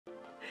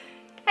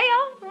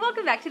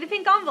welcome back to the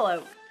pink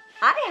envelope.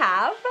 I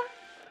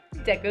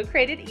have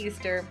Decocrated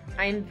Easter.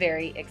 I'm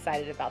very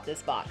excited about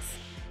this box.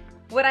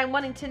 What I'm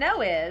wanting to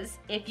know is,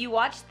 if you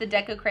watched the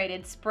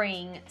Decocrated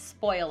Spring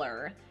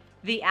spoiler,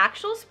 the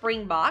actual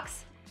spring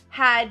box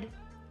had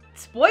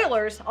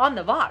spoilers on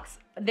the box.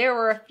 There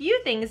were a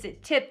few things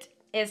that tipped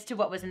as to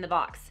what was in the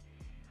box.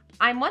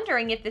 I'm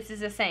wondering if this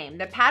is the same.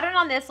 The pattern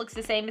on this looks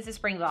the same as the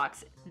spring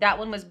box. That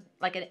one was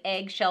like an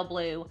eggshell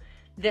blue.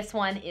 This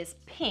one is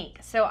pink,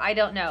 so I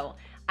don't know.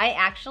 I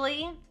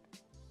actually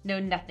know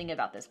nothing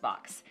about this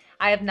box.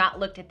 I have not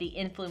looked at the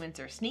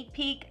influencer sneak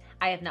peek.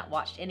 I have not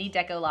watched any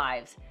Deco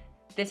Lives.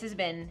 This has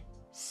been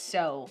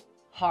so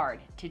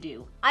hard to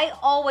do. I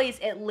always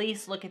at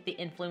least look at the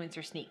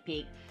influencer sneak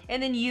peek,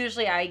 and then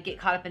usually I get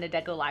caught up in a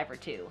Deco Live or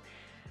two.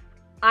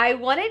 I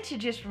wanted to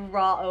just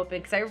raw open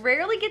because I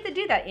rarely get to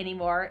do that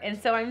anymore,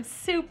 and so I'm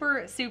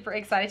super, super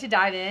excited to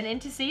dive in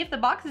and to see if the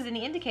box is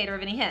any indicator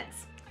of any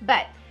hints.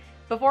 But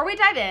before we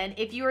dive in,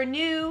 if you are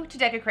new to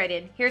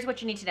Decocrated, here's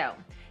what you need to know.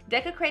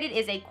 Decocrated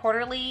is a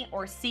quarterly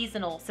or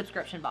seasonal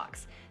subscription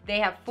box. They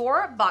have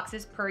 4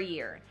 boxes per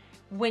year.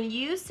 When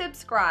you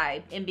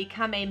subscribe and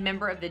become a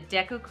member of the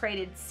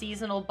Decocrated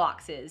seasonal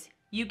boxes,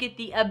 you get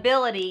the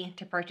ability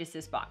to purchase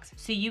this box.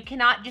 So you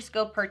cannot just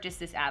go purchase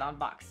this add-on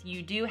box.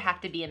 You do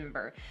have to be a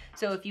member.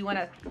 So if you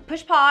wanna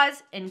push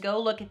pause and go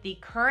look at the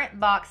current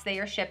box they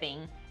are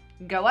shipping,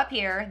 go up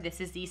here.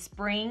 This is the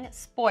spring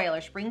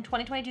spoiler, spring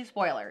 2022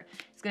 spoiler.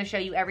 It's gonna show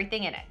you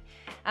everything in it.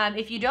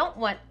 If you don't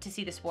want to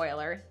see the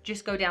spoiler,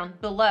 just go down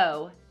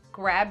below,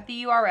 grab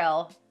the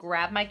URL,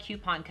 grab my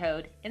coupon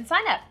code, and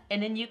sign up.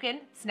 And then you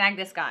can snag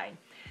this guide.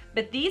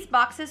 But these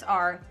boxes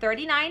are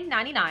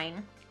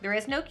 $39.99. There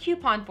is no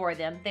coupon for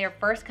them. They are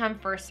first come,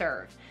 first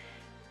serve.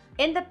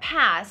 In the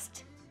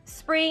past,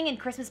 spring and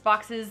Christmas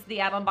boxes,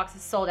 the add-on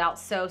boxes sold out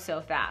so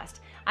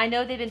fast. I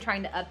know they've been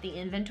trying to up the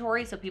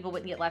inventory so people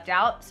wouldn't get left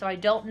out, so I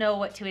don't know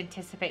what to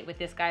anticipate with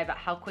this guy about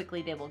how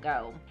quickly they will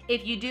go.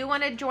 If you do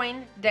want to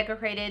join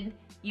Decocrated,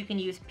 you can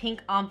use pink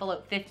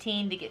envelope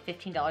 15 to get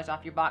 $15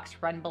 off your box.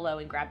 Run below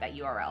and grab that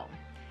URL.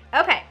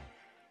 Okay,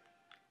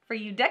 for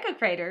you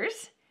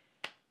Decocrators,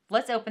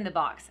 let's open the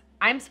box.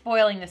 I'm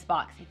spoiling this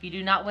box. If you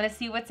do not want to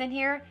see what's in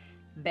here,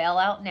 bail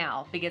out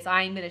now, because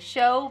I'm going to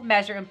show,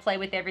 measure, and play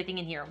with everything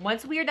in here.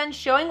 Once we are done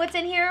showing what's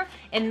in here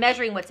and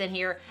measuring what's in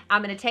here,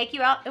 I'm going to take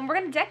you out and we're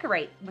going to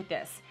decorate with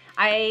this.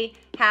 I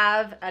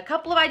have a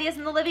couple of ideas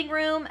in the living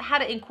room, how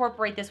to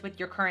incorporate this with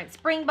your current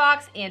spring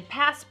box and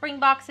past spring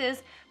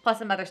boxes, plus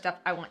some other stuff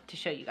I want to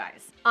show you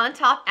guys. On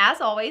top,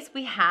 as always,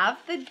 we have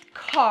the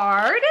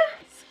card.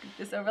 Scoop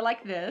this over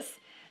like this.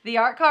 The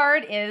art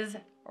card is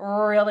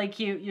really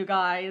cute, you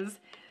guys.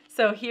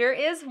 So here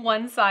is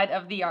one side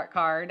of the art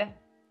card.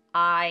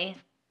 I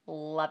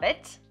love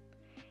it.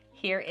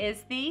 Here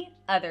is the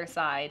other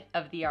side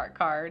of the art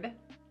card.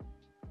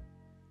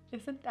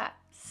 Isn't that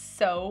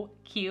so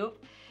cute?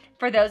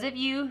 For those of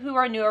you who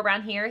are new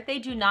around here, they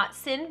do not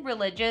send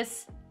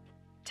religious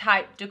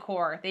type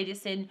decor. They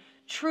just send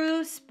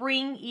true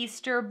spring,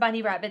 Easter,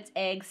 bunny rabbits,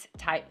 eggs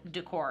type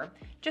decor.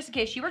 Just in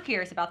case you were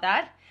curious about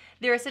that.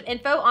 There is some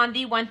info on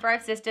the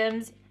OneThrive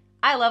systems.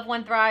 I love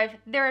OneThrive.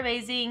 They're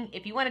amazing.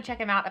 If you want to check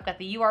them out, I've got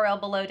the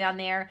URL below down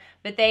there.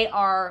 But they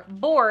are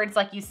boards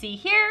like you see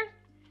here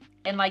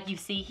and like you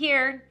see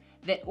here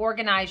that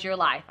organize your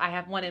life. I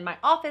have one in my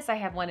office. I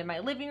have one in my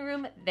living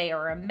room. They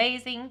are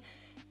amazing.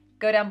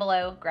 Go down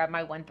below, grab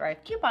my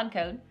OneThrive coupon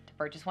code to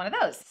purchase one of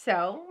those.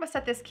 So I'm gonna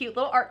set this cute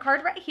little art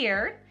card right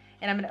here.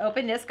 And I'm gonna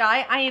open this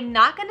guy. I am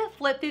not gonna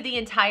flip through the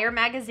entire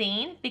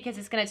magazine because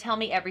it's gonna tell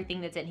me everything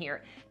that's in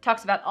here. It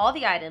talks about all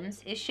the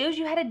items. It shows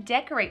you how to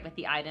decorate with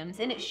the items,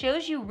 and it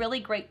shows you really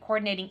great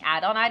coordinating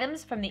add-on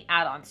items from the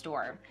add-on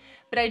store.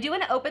 But I do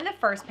wanna open the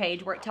first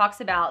page where it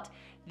talks about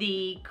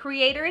the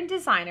creator and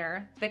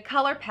designer, the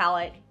color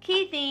palette,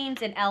 key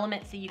themes, and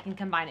elements that you can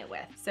combine it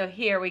with. So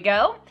here we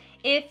go.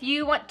 If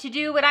you want to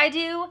do what I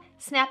do,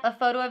 snap a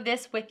photo of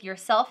this with your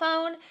cell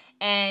phone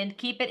and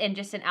keep it in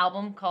just an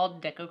album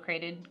called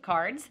Decocrated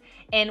Cards.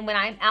 And when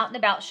I'm out and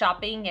about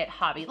shopping at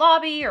Hobby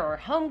Lobby or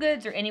Home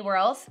Goods or anywhere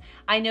else,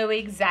 I know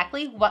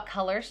exactly what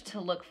colors to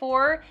look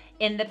for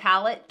in the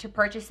palette to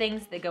purchase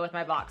things that go with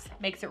my box.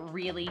 Makes it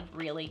really,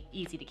 really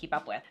easy to keep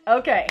up with.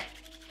 Okay.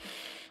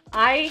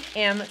 I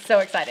am so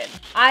excited.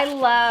 I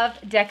love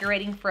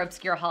decorating for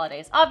obscure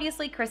holidays.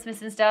 Obviously,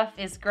 Christmas and stuff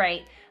is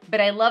great, but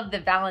I love the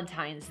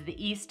Valentines,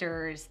 the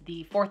Easters,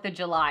 the 4th of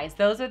Julys.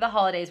 Those are the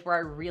holidays where I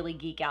really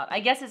geek out. I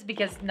guess it's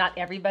because not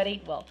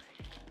everybody, well,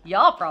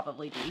 y'all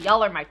probably do.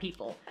 Y'all are my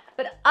people.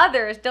 But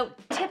others don't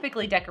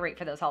typically decorate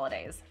for those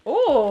holidays.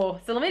 Oh,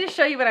 so let me just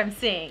show you what I'm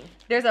seeing.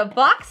 There's a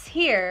box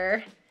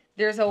here.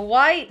 There's a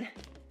white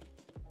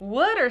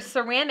wood or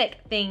ceramic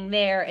thing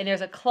there, and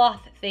there's a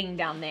cloth thing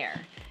down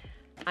there.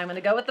 I'm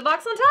gonna go with the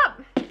box on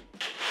top.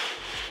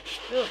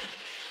 Ugh,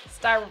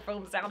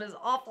 styrofoam sound is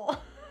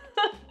awful.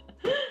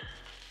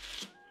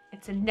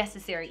 It's a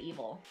necessary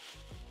evil.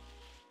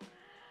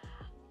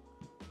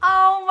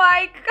 Oh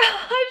my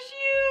gosh,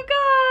 you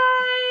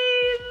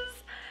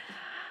guys.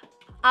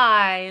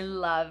 I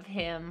love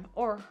him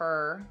or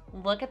her.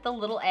 Look at the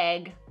little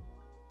egg.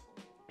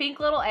 pink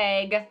little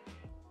egg,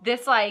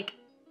 this like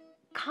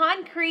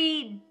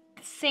concrete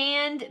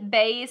sand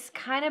base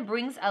kind of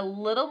brings a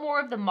little more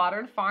of the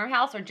modern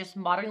farmhouse or just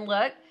modern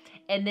look,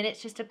 and then it's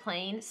just a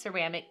plain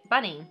ceramic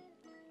bunny.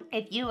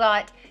 If you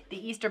got the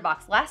Easter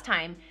box last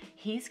time,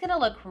 he's gonna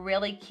look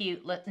really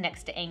cute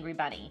next to Angry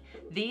Bunny.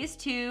 These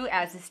two,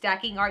 as the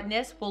stacking art in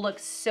this, will look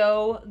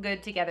so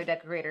good together,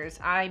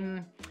 decorators.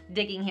 I'm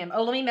digging him.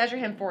 Oh, let me measure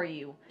him for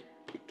you.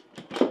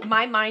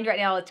 My mind right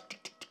now is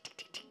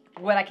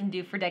what I can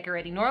do for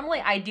decorating.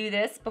 Normally I do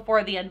this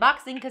before the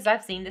unboxing because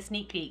I've seen the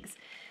sneak peeks.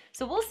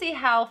 So we'll see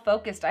how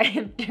focused I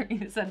am during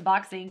this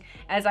unboxing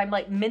as I'm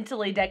like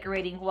mentally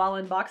decorating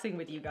while unboxing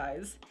with you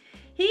guys.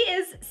 He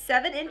is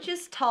 7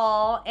 inches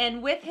tall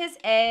and with his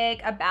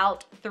egg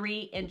about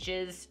 3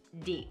 inches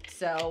deep.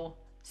 So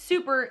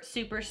super,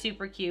 super,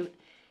 super cute.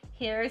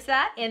 Here's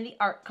that and the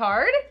art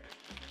card.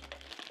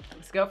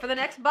 Let's go for the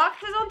next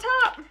boxes on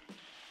top.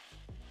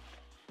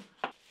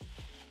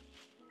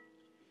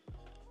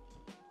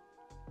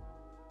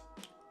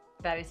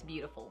 That is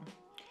beautiful.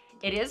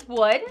 It is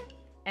wood,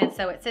 and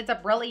so it sits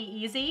up really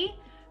easy,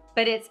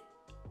 but it's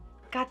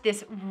got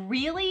this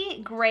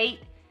really great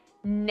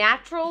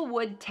natural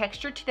wood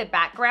texture to the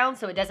background,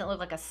 so it doesn't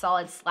look like a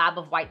solid slab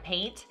of white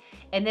paint,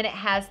 and then it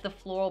has the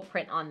floral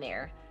print on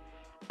there.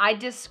 I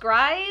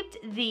described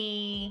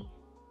the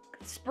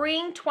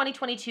Spring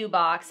 2022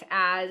 box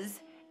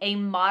as a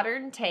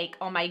modern take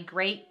on my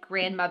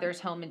great-grandmother's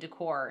home and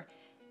decor.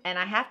 And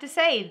I have to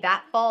say,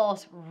 that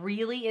falls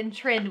really in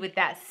trend with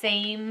that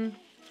same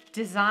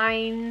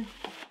design,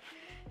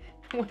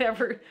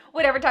 whatever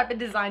type of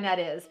design that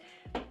is.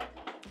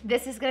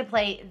 This is gonna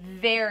play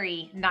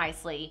very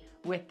nicely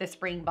with the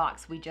spring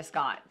box we just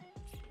got.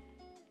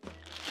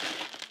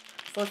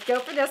 So let's go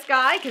for this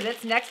guy, because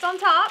it's next on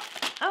top.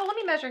 Oh, let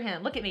me measure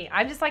him. Look at me.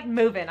 I'm just like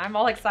moving. I'm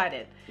all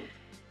excited.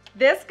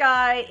 This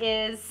guy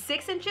is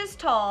 6 inches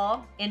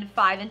tall and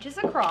 5 inches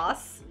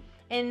across.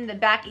 And the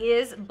back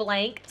is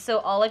blank, so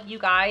all of you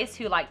guys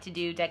who like to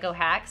do deco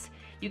hacks,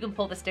 you can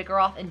pull the sticker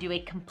off and do a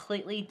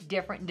completely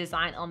different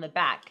design on the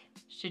back,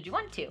 should you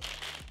want to.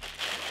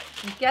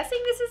 I'm guessing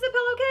this is a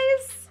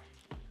pillowcase?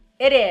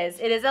 It is.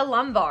 It is a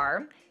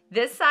lumbar.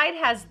 This side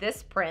has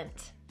this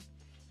print,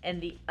 and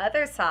the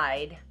other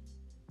side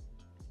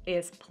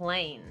is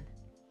plain.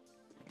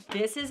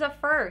 This is a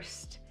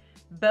first.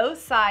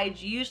 Both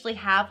sides usually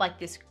have like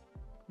this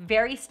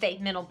very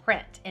statemental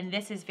print, and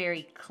this is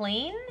very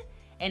clean,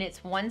 and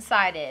it's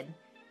one-sided,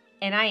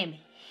 and I am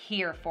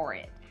here for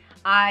it.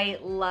 I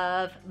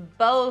love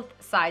both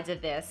sides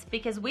of this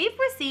because we've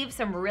received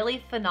some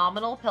really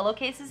phenomenal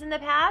pillowcases in the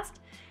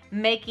past,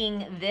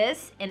 making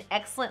this an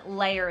excellent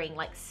layering,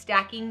 like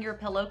stacking your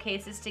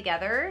pillowcases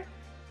together.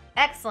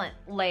 Excellent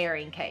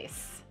layering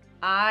case.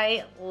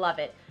 I love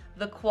it.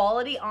 The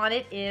quality on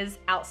it is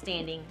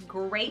outstanding.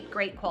 Great,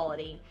 great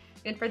quality.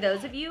 And for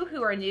those of you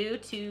who are new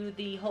to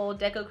the whole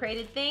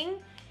Decocrated thing,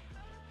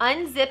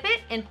 unzip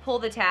it and pull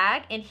the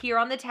tag, and here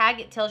on the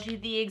tag it tells you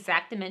the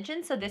exact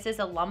dimensions. So this is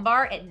a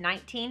lumbar at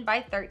 19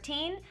 by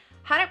 13,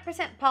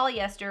 100%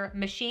 polyester,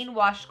 machine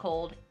wash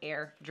cold,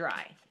 air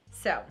dry.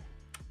 So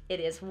it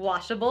is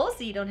washable,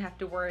 so you don't have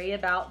to worry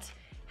about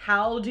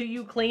how do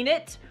you clean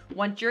it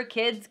once your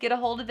kids get a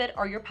hold of it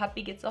or your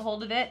puppy gets a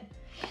hold of it.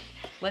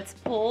 Let's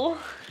pull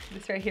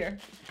this right here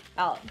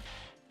out.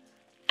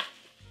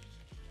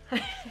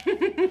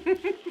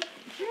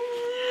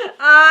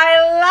 I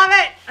love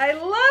it. I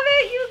love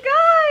it, you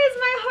guys.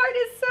 My heart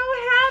is so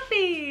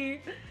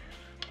happy.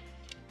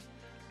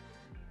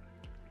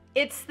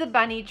 It's the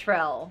bunny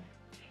trail.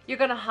 You're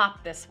gonna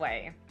hop this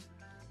way.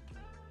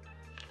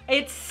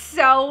 It's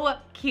so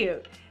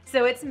cute.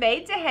 So it's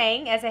made to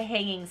hang as a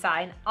hanging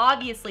sign.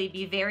 Obviously,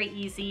 be very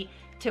easy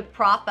to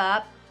prop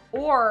up.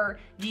 Or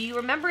do you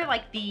remember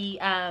like the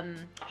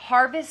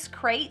harvest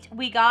crate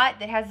we got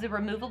that has the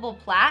removable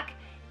plaque?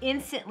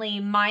 Instantly,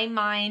 my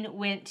mind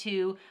went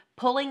to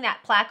pulling that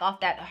plaque off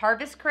that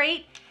harvest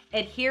crate,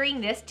 adhering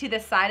this to the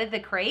side of the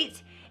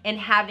crate, and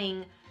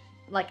having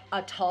like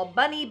a tall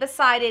bunny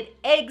beside it,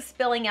 eggs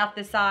spilling out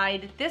the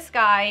side. This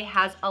guy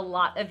has a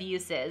lot of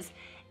uses.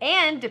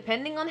 And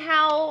depending on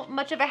how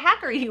much of a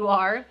hacker you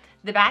are,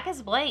 the back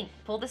is blank.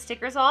 Pull the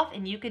stickers off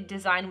and you could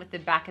design with the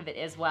back of it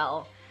as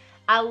well.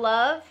 I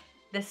love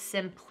the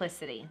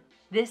simplicity.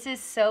 This is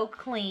so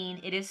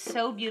clean. It is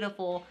so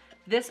beautiful.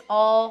 This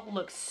all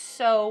looks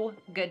so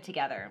good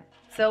together.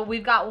 So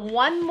we've got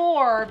one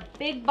more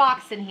big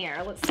box in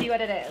here. Let's see what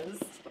it is.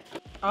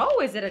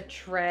 Oh, is it a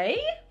tray?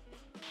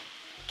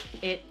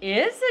 It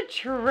is a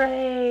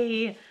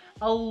tray.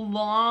 A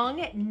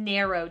long,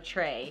 narrow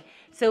tray.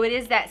 So it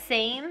is that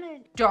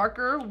same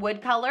darker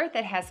wood color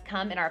that has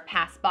come in our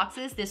past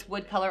boxes. This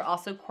wood color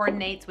also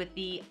coordinates with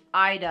the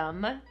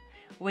item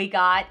we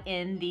got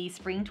in the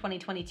Spring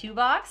 2022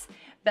 box.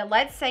 But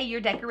let's say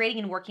you're decorating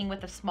and working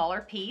with a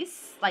smaller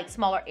piece, like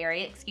smaller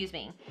area, excuse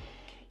me.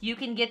 You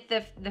can get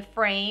the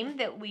frame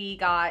that we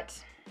got.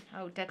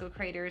 Oh,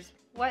 Decocrators,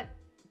 what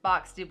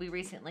box did we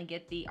recently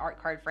get the art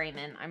card frame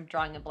in? I'm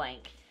drawing a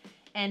blank.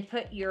 And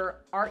put your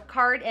art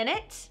card in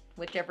it,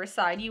 whichever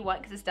side you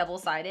want because it's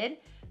double-sided.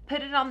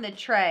 put it on the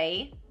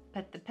tray,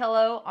 put the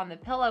pillow on the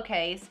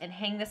pillowcase, and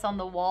hang this on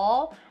the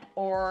wall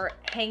or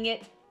hang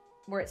it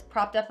where it's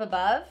propped up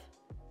above,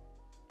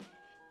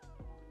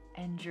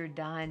 and you're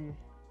done.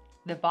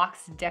 The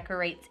box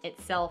decorates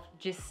itself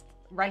just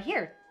right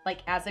here, like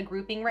as a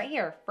grouping right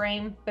here.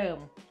 Frame,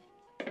 boom.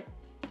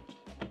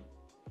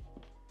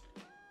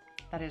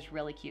 That is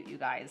really cute, you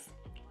guys.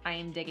 I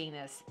am digging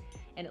this,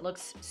 and it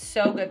looks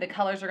so good. The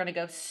colors are gonna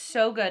go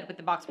so good with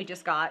the box we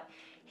just got.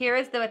 Here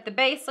is what the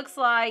base looks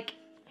like.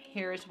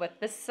 Here's what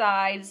the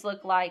sides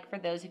look like for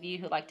those of you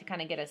who like to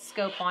kind of get a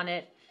scope on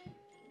it.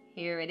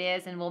 Here it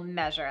is, and we'll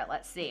measure it.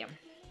 Let's see.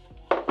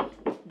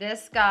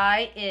 This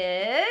guy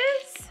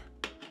is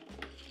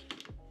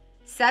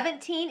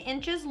 17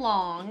 inches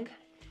long.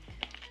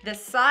 The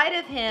side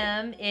of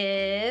him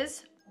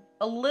is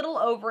a little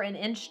over an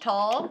inch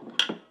tall.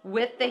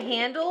 With the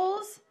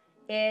handles,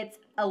 it's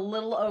a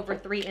little over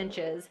 3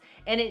 inches.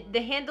 And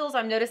the handles,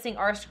 I'm noticing,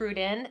 are screwed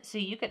in, so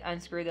you could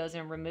unscrew those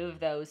and remove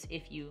those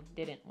if you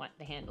didn't want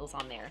the handles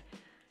on there.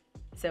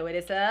 So it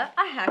is a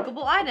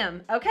hackable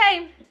item.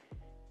 Okay.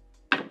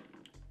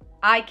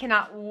 I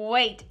cannot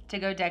wait to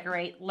go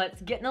decorate.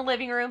 Let's get in the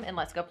living room and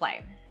let's go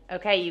play.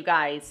 Okay, you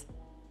guys,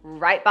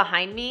 right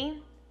behind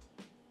me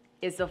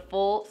is a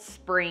full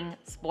spring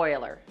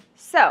spoiler.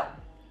 So,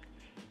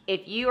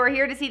 if you are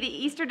here to see the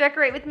Easter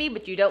decorate with me,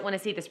 but you don't want to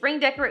see the spring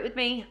decorate with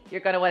me,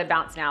 you're going to want to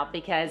bounce now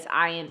because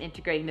I am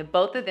integrating the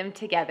both of them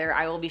together.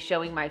 I will be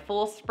showing my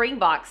full spring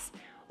box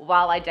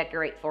while I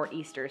decorate for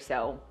Easter.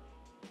 So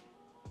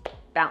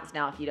bounce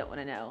now if you don't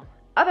want to know.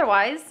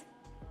 Otherwise,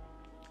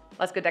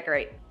 let's go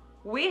decorate.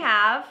 We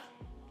have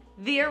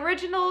the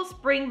original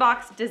spring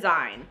box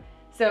design.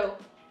 So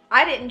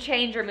I didn't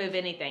change or move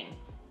anything.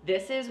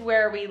 This is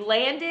where we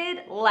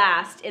landed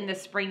last in the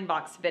spring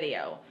box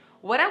video.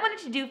 What I wanted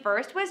to do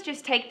first was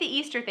just take the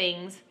Easter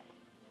things,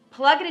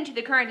 plug it into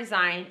the current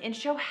design, and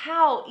show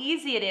how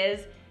easy it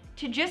is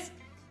to just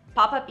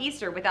pop up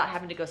Easter without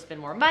having to go spend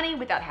more money,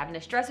 without having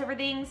to stress over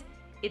things.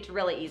 It's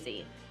really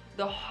easy.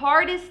 The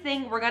hardest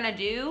thing we're gonna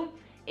do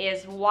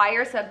is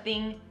wire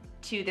something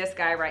to this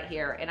guy right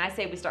here, and I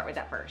say we start with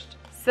that first.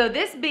 So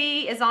this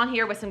bee is on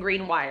here with some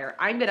green wire.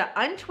 I'm gonna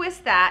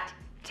untwist that,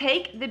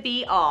 take the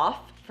bee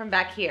off from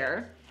back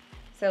here.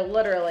 So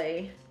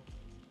literally,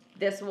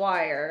 this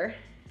wire,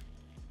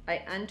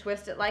 I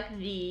untwist it like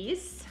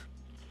these.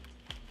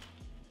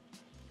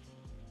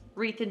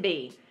 Wreath and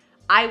bee.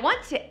 I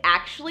want to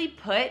actually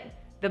put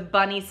the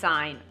bunny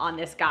sign on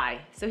this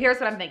guy. So here's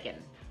what I'm thinking.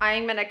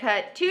 I'm gonna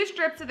cut 2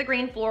 strips of the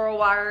green floral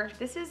wire.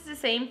 This is the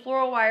same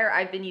floral wire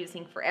I've been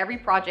using for every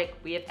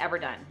project we have ever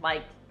done.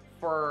 Like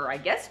for, I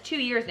guess, 2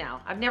 years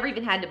now. I've never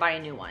even had to buy a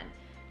new one.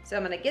 So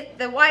I'm gonna get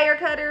the wire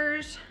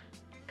cutters.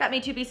 Got me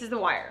 2 pieces of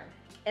wire.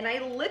 And I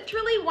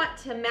literally want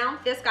to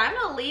mount this guy. I'm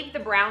gonna leave the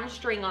brown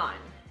string on.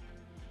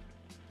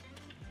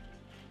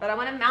 But I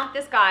wanna mount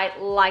this guy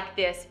like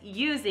this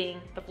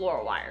using the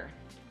floral wire.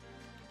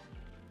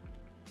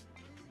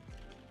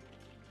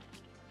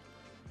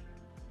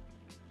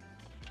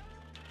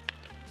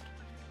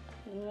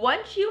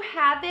 Once you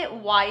have it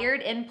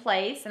wired in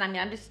place, and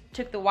I just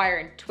took the wire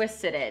and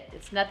twisted it.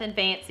 It's nothing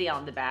fancy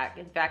on the back.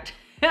 In fact,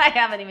 I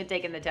haven't even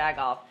taken the tag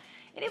off.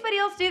 Anybody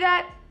else do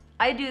that?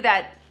 I do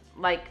that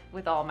like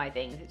with all my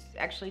things. It's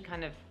actually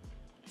kind of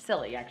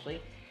silly,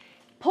 actually.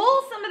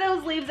 Pull some of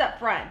those leaves up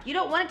front. You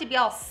don't want it to be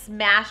all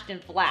smashed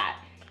and flat.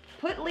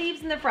 Put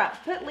leaves in the front,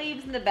 put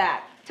leaves in the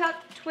back. Tuck,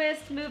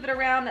 twist, move it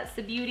around. That's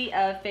the beauty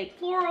of fake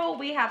floral.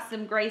 We have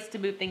some grace to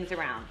move things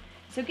around.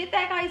 So get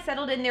that guy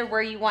settled in there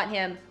where you want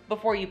him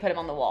before you put him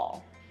on the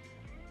wall.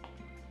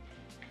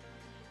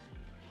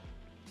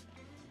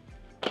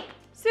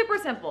 Super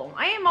simple.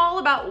 I am all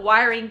about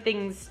wiring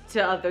things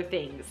to other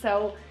things.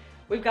 So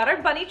we've got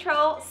our bunny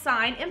trail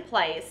sign in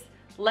place.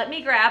 Let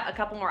me grab a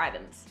couple more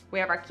items. We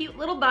have our cute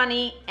little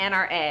bunny and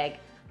our egg.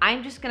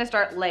 I'm just gonna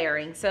start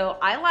layering. So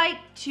I like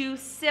to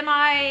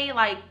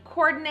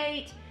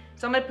coordinate.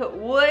 So I'm gonna put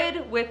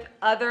wood with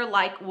other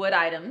wood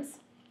items.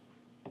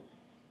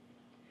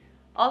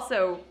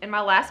 Also, in my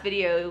last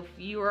video, if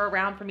you were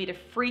around for me to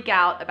freak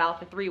out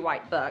about the 3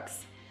 white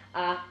books,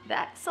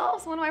 that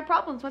solves one of my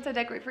problems once I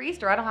decorate for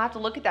Easter. I don't have to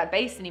look at that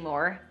base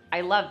anymore.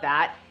 I love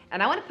that.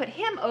 And I want to put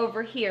him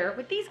over here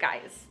with these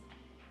guys.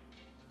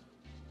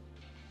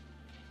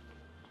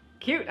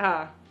 Cute,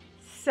 huh?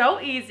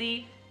 So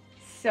easy,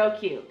 so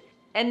cute.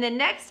 And then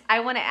next, I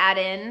want to add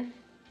in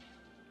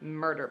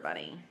Murder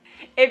Bunny.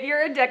 If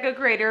you're a deco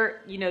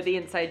creator, you know the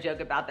inside joke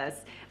about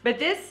this. But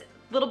this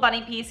little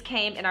bunny piece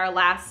came in our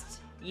last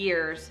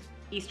year's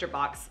Easter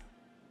box.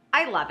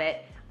 I love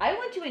it. I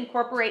want to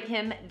incorporate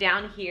him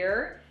down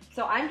here.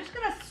 So I'm just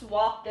gonna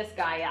swap this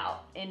guy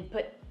out and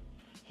put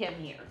him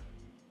here.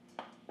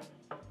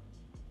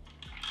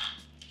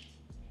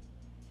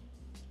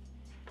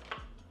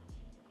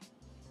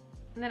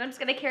 And then I'm just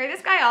gonna carry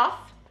this guy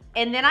off.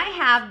 And then I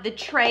have the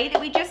tray that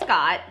we just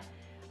got.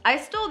 I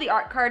stole the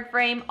art card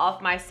frame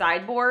off my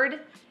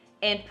sideboard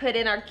and put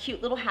in our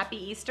cute little Happy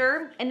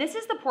Easter. And this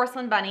is the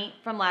porcelain bunny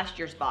from last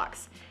year's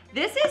box.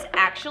 This is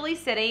actually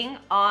sitting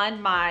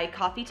on my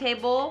coffee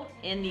table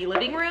in the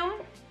living room.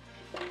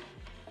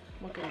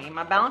 Look at me,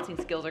 my balancing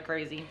skills are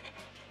crazy.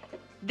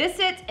 This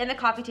sits in the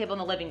coffee table in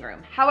the living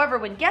room. However,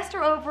 when guests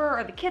are over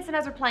or the kids and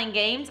us are playing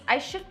games, I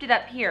shift it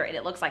up here and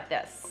it looks like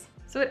this.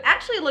 So it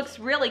actually looks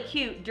really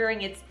cute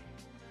during its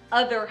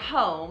other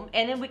home,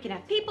 and then we can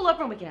have people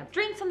over and we can have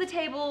drinks on the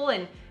table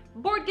and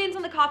board games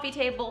on the coffee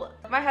table.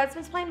 My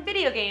husband's playing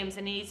video games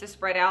and he needs to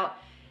spread out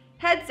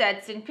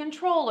headsets and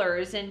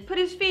controllers and put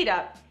his feet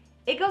up.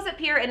 It goes up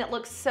here and it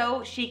looks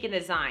so chic in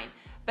design.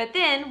 But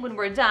then when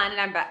we're done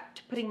and I'm back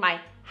to putting my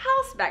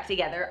house back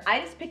together, I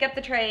just pick up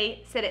the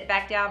tray, sit it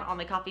back down on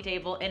the coffee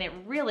table, and it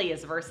really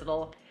is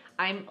versatile.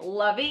 I'm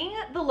loving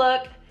the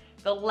look.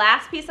 The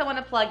last piece I want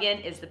to plug in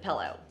is the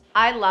pillow.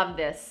 I love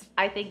this.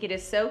 I think it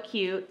is so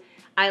cute.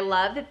 I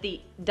love that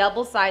the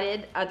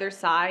double-sided other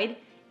side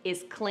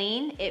is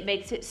clean. It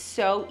makes it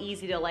so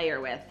easy to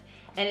layer with.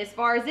 And as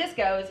far as this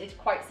goes, it's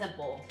quite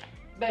simple.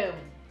 Boom.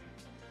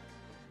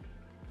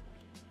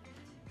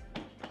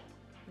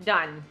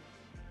 Done.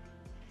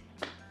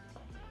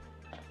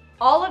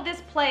 All of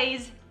this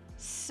plays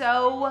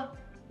so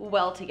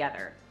well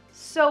together.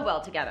 So well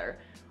together.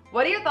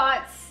 What are your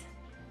thoughts?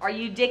 Are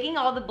you digging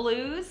all the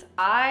blues?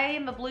 I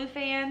am a blue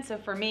fan, so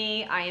for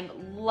me, I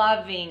am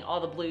loving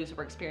all the blues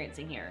we're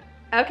experiencing here.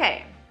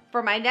 Okay,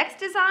 for my next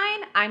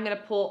design, I'm gonna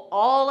pull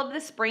all of the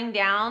spring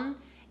down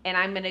and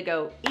I'm gonna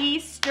go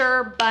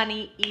Easter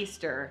Bunny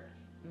Easter.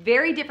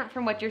 Very different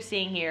from what you're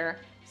seeing here.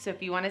 So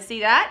if you wanna see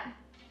that,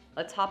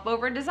 let's hop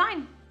over and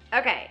design.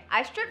 Okay,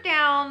 I stripped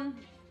down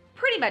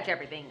pretty much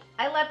everything.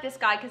 I left this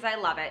guy because I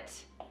love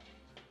it.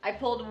 I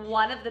pulled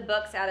one of the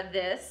books out of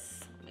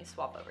this. Let me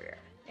swap over here.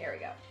 There we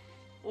go.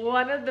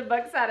 One of the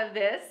books out of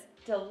this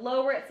to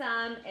lower it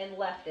some and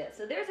left it.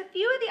 So there's a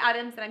few of the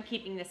items that I'm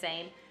keeping the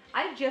same.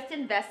 I just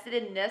invested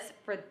in this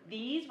for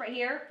these right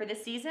here for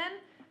this season.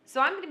 So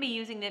I'm gonna be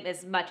using them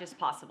as much as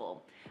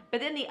possible. But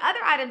then the other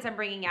items I'm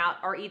bringing out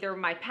are either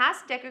my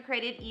past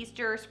Decocrated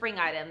Easter Spring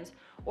items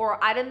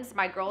or items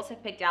my girls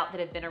have picked out that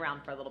have been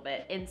around for a little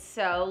bit. And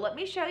so let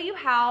me show you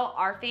how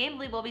our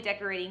family will be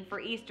decorating for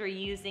Easter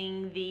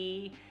using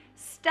the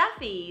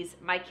stuffies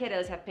my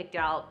kiddos have picked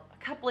out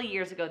a couple of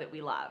years ago that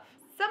we love.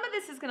 Some of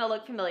this is gonna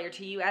look familiar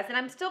to you, as in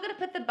I'm still gonna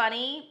put the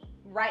bunny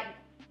right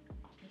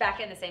back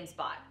in the same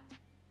spot.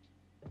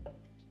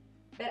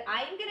 But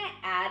I'm gonna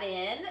add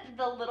in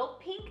the little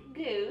pink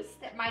goose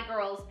that my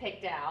girls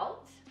picked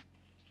out.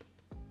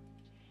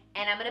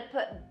 And I'm gonna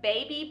put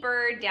baby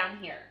bird down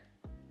here.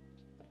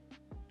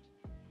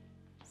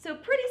 So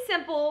pretty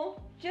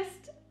simple,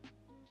 just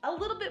a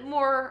little bit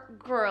more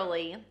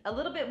girly, a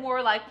little bit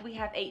more like we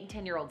have 8 and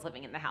 10-year-olds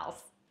living in the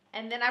house.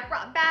 And then I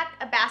brought back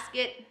a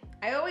basket.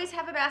 I always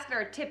have a basket,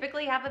 or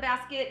typically have a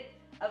basket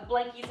of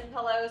blankies and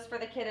pillows for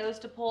the kiddos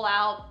to pull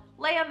out,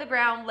 lay on the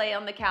ground, lay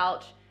on the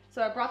couch.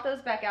 So I brought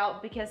those back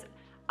out because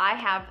I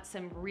have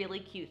some really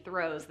cute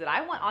throws that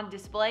I want on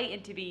display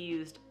and to be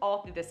used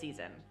all through the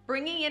season.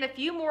 Bringing in a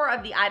few more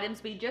of the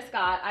items we just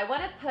got, I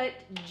want to put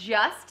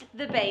just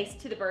the base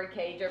to the bird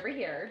cage over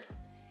here.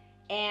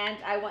 And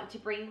I want to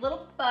bring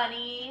little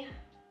bunny.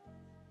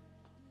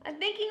 I'm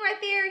thinking right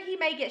there he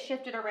may get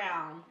shifted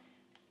around.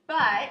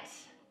 But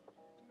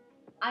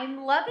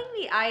I'm loving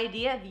the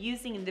idea of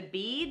using the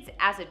beads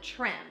as a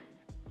trim.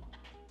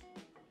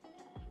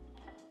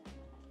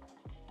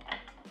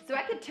 So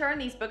I could turn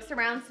these books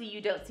around so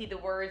you don't see the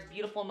words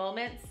beautiful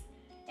moments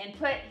and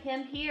put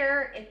him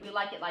here if we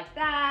like it like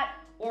that.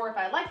 Or if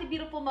I like the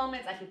beautiful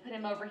moments, I could put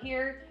him over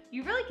here.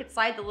 You really could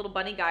slide the little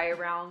bunny guy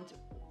around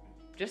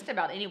just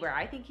about anywhere.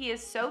 I think he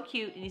is so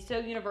cute and he's so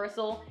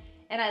universal.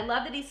 And I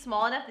love that he's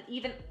small enough that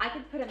even I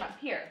could put him up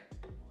here.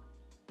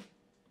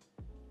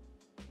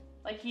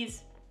 Like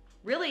he's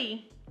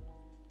really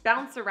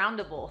bounce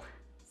aroundable.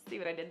 See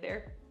what I did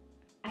there?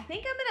 I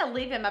think I'm gonna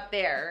leave him up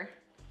there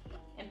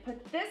and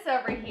put this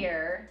over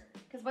here,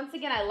 because once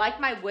again, I like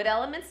my wood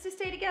elements to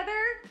stay together.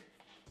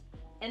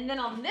 And then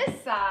on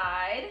this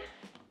side,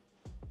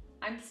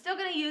 I'm still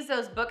gonna use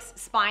those books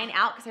spine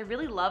out because I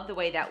really love the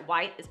way that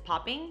white is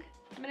popping.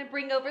 I'm gonna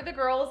bring over the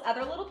girl's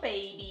other little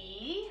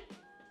baby,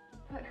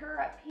 put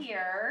her up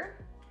here.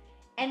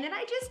 And then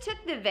I just took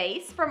the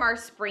vase from our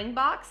spring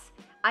box.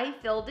 I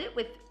filled it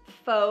with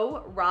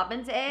faux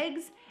robin's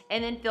eggs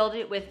and then filled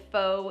it with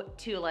faux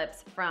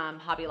tulips from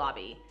Hobby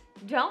Lobby.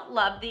 Don't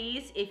love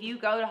these. If you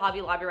go to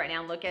Hobby Lobby right now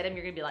and look at them,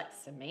 you're gonna be like,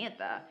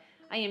 Samantha,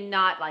 I am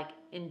not like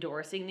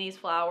endorsing these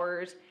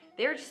flowers.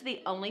 They're just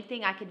the only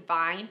thing I could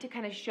find to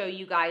kind of show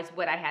you guys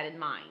what I had in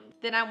mind.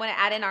 Then I wanna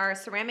add in our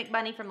ceramic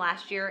bunny from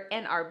last year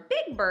and our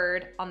big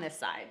bird on this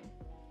side.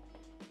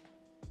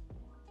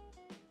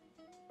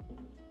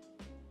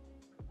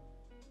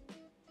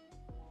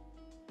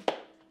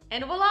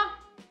 And voila,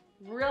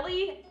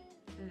 really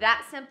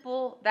that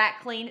simple, that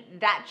clean,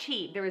 that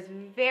cheap. There was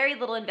very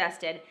little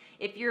invested.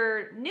 If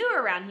you're new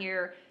around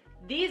here,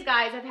 these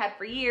guys I've had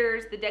for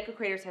years. The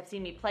Decocrators have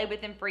seen me play with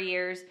them for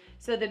years.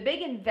 So the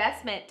big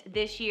investment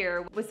this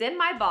year was in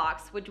my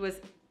box, which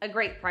was a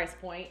great price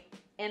point,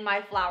 and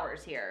my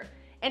flowers here.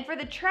 And for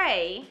the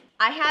tray,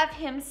 I have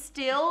him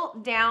still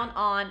down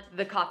on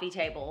the coffee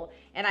table,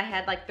 and I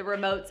had like the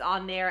remotes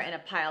on there and a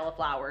pile of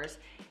flowers.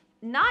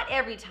 Not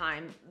every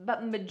time,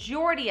 but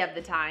majority of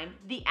the time,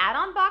 the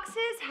add-on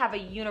boxes have a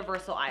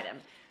universal item.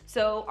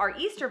 So our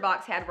Easter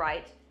box had,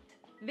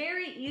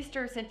 very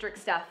Easter-centric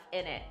stuff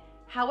in it.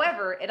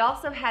 However, it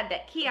also had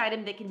that key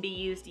item that can be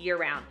used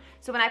year-round.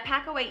 So when I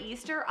pack away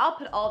Easter, I'll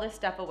put all this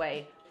stuff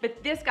away,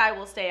 but this guy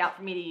will stay out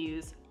for me to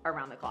use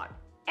around the clock.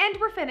 And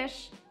we're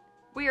finished.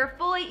 We are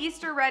fully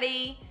Easter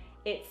ready.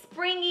 It's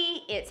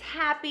springy, it's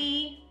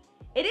happy.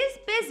 It is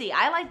busy.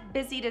 I like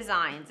busy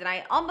designs, and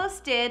I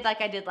almost did,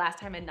 like I did last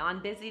time, a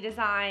non-busy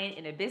design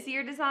and a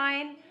busier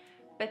design,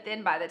 but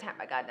then by the time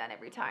I got done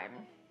every time,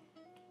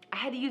 I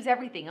had to use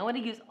everything. I want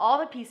to use all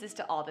the pieces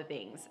to all the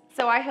things.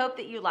 So I hope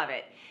that you love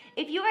it.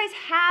 If you guys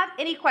have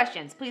any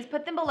questions, please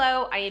put them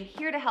below. I am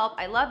here to help.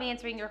 I love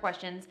answering your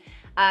questions.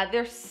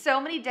 There's so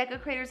many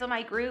Decocrators on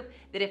my group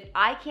that if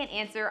I can't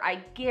answer, I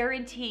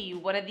guarantee you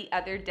one of the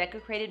other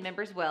Decocrated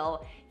members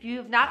will. If you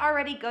have not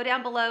already, go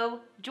down below,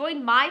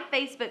 join my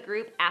Facebook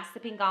group, Ask the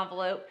Pink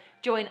Envelope,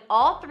 join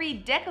all 3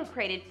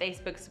 Decocrated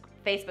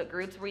Facebook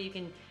groups where you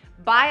can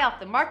buy off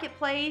the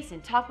marketplace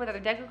and talk with other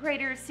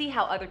Decocrators, see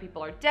how other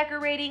people are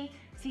decorating,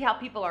 see how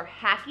people are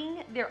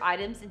hacking their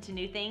items into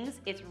new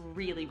things. It's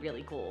really,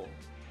 really cool.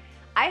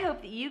 I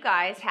hope that you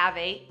guys have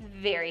a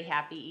very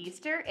happy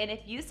Easter, and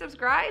if you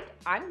subscribed,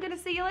 I'm gonna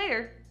see you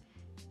later.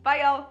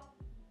 Bye, y'all.